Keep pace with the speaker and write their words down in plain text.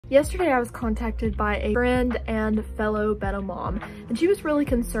Yesterday I was contacted by a friend and fellow Betta mom, and she was really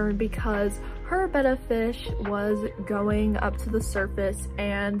concerned because her Betta fish was going up to the surface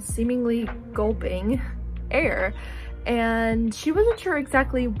and seemingly gulping air. And she wasn't sure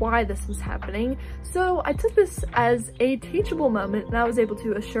exactly why this was happening. So I took this as a teachable moment, and I was able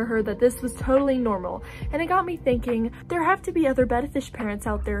to assure her that this was totally normal. And it got me thinking, there have to be other Betta fish parents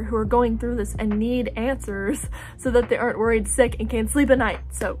out there who are going through this and need answers so that they aren't worried sick and can't sleep at night.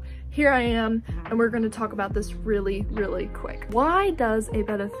 So here I am, and we're going to talk about this really, really quick. Why does a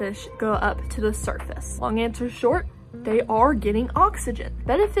Betta fish go up to the surface? Long answer short, they are getting oxygen.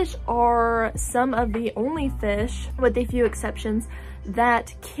 Betta fish are some of the only fish, with a few exceptions,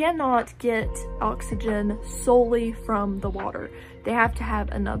 that cannot get oxygen solely from the water. They have to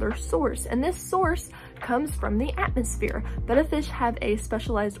have another source, and this source comes from the atmosphere. Betta fish have a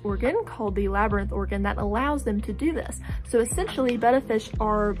specialized organ called the Labyrinth organ that allows them to do this. So essentially, Betta fish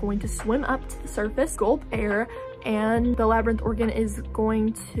are going to swim up to the surface, gulp air, and the Labyrinth organ is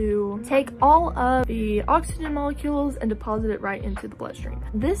going to take all of the oxygen molecules and deposit it right into the bloodstream.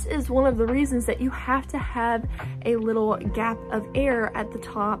 This is one of the reasons that you have to have a little gap of air at the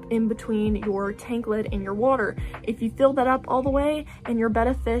top in between your tank lid and your water. If you fill that up all the way and your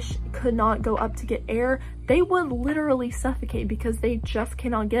Betta fish could not go up to get air, they would literally suffocate because they just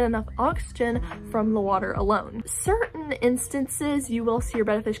cannot get enough oxygen from the water alone. Certain instances, you will see your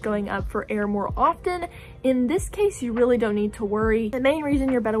Betta fish going up for air more often. In this case, you really don't need to worry. The main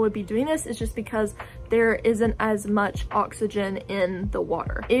reason your Betta would be doing this is just because there isn't as much oxygen in the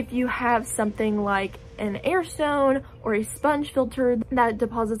water. If you have something like an air stone or a sponge filter that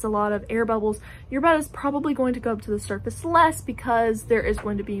deposits a lot of air bubbles, your Betta is probably going to go up to the surface less because there is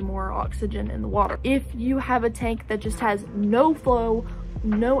going to be more oxygen in the water. If you have a tank that just has no flow,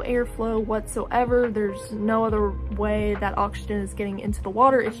 no airflow whatsoever, there's no other way that oxygen is getting into the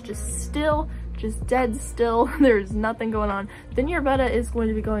water, it's just still, just dead still, there's nothing going on, then your Betta is going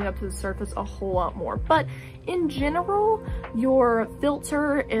to be going up to the surface a whole lot more. But in general, your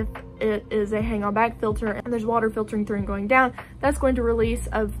filter, if it is a hang-on bag filter and there's water filtering through and going down, that's going to release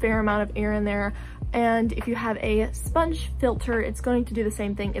a fair amount of air in there. And if you have a sponge filter, it's going to do the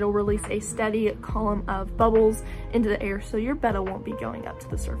same thing. It'll release a steady column of bubbles into the air, so your Betta won't be going up to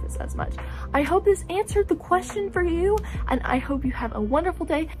the surface as much. I hope this answered the question for you, and I hope you have a wonderful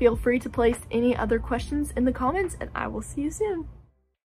day. Feel free to place any other questions in the comments, and I will see you soon.